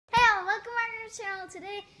channel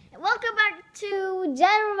today, and welcome back to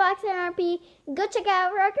roblox NRP. Go check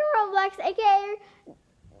out roblox, aka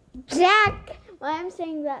Jack. Why I'm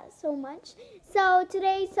saying that so much. So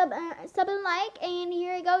today, sub and like, and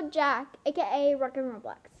here you go, Jack, aka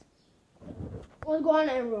roblox. What's going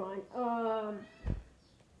on, everyone?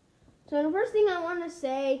 So the first thing I want to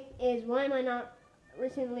say is, why am I not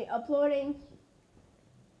recently uploading?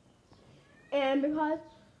 And because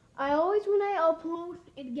I always, when I upload,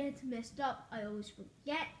 it gets messed up. I always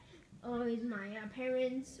forget. Always my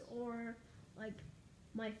parents or like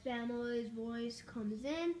my family's voice comes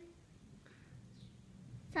in.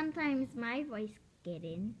 Sometimes my voice get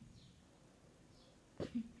in.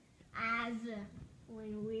 As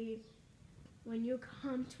when you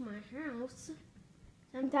come to my house,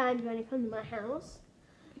 sometimes when you come to my house,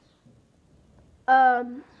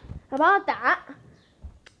 about that,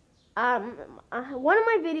 one of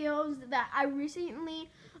my videos that I recently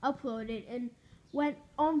uploaded and went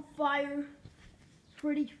on fire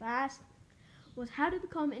pretty fast was how to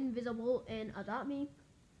become invisible in Adopt Me.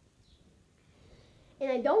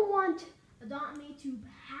 And I don't want Adopt Me to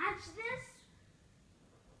patch this.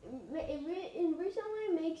 It recently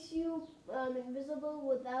makes you invisible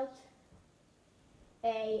without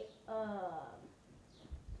a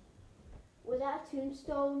without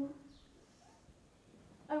tombstone.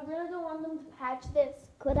 I really don't want them to patch this.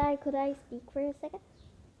 Could I speak for a second?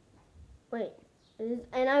 Wait,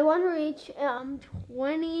 and I want to reach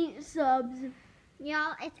 20 subs.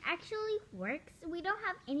 Y'all, it actually works. We don't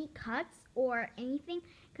have any cuts or anything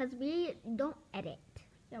because we don't edit.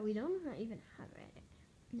 Yeah, we don't even have edit.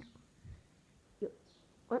 No.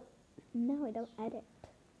 What? No, I don't edit.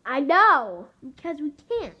 I know, because we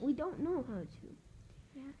can't. We don't know how to.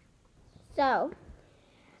 Yeah. So,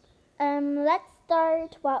 let's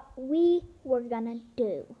start what we were gonna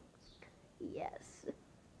do. Yes.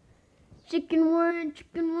 Chicken wing,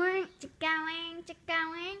 chicken wing. Chicken wing,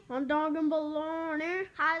 chicken wing. Hot dog and bologna.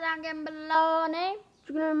 Hot dog and bologna.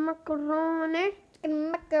 Chicken and macaroni. Chicken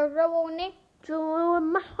and macaroni. Chillin' with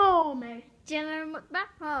my homie. Chillin' with my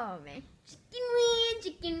homie.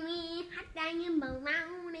 Chicken wing, hot dog and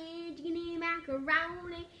bologna. Chicken and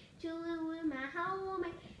macaroni. Chillin' with my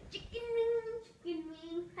homie. Chicken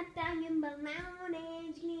wing, hot dog and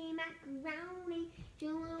bologna. Chicken and macaroni.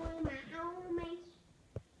 Chillin' with my homie.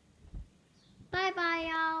 Bye bye,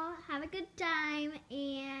 y'all. Have a good time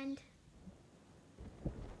and.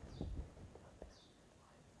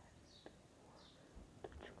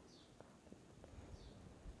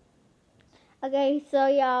 Okay, so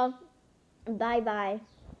y'all, bye-bye.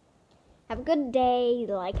 Have a good day,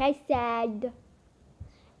 like I said.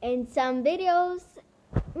 In some videos,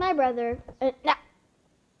 my brother, no,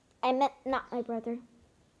 I meant not my brother.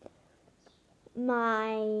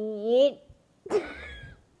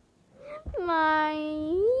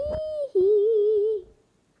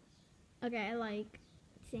 Okay, I like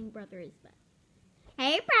saying brothers, but.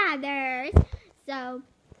 Hey, brothers! So.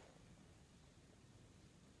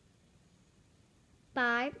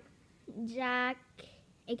 Bye, Jack,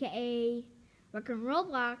 aka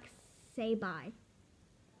Roblox. Say bye.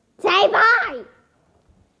 Say bye.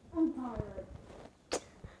 I'm tired.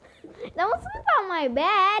 Don't sleep on my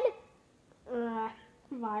bed.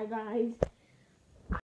 Bye, guys.